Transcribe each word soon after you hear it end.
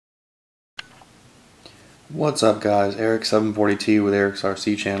What's up guys, Eric742 with Eric's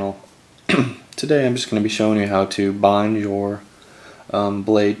RC channel. Today I'm just going to be showing you how to bind your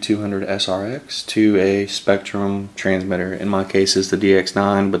Blade 200 SRX to a Spektrum transmitter. In my case it's the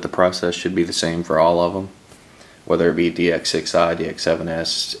DX9, but the process should be the same for all of them. Whether it be DX6i,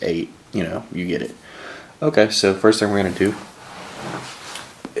 DX7S, 8, you know, you get it. Okay, so first thing we're going to do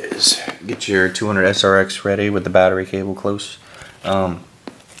is get your 200 SRX ready with the battery cable close.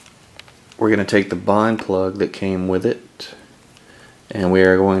 We're going to take the bind plug that came with it and we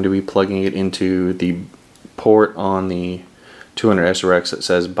are going to be plugging it into the port on the 200 SRX that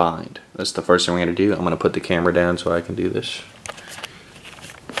says bind. That's the first thing we're going to do. I'm going to put the camera down so I can do this.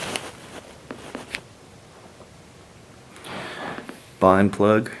 Bind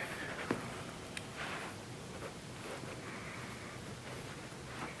plug.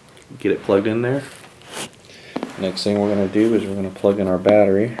 Get it plugged in there. Next thing we're going to do is we're going to plug in our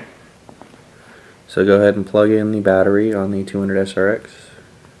battery. So go ahead and plug in the battery on the 200 SRX.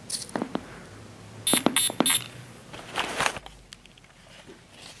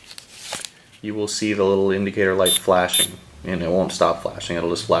 You will see the little indicator light flashing, and it won't stop flashing, it'll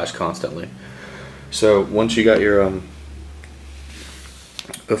just flash constantly. So once you got your,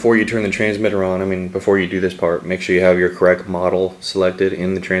 before you turn the transmitter on, before you do this part, make sure you have your correct model selected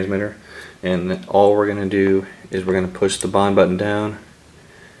in the transmitter. And all we're going to do is we're going to push the bind button down,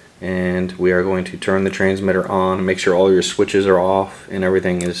 and we are going to turn the transmitter on. Make sure all your switches are off and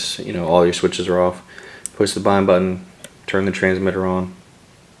everything is, all your switches are off. Push the bind button, turn the transmitter on.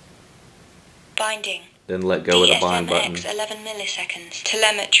 Binding. Then let go of the bind button. 11 milliseconds.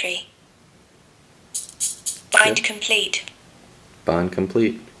 Telemetry. Bind Okay. complete. Bind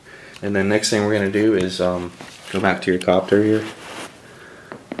complete. And then next thing we're going to do is go back to your copter here.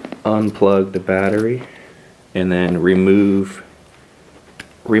 Unplug the battery and then remove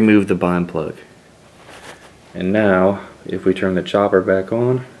the bind plug. And now if we turn the chopper back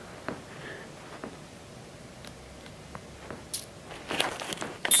on,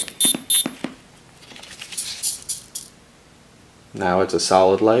 now it's a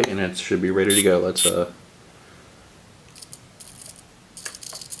solid light and it should be ready to go. Let's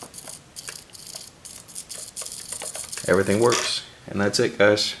everything works, and that's it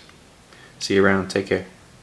guys. See you around. Take care.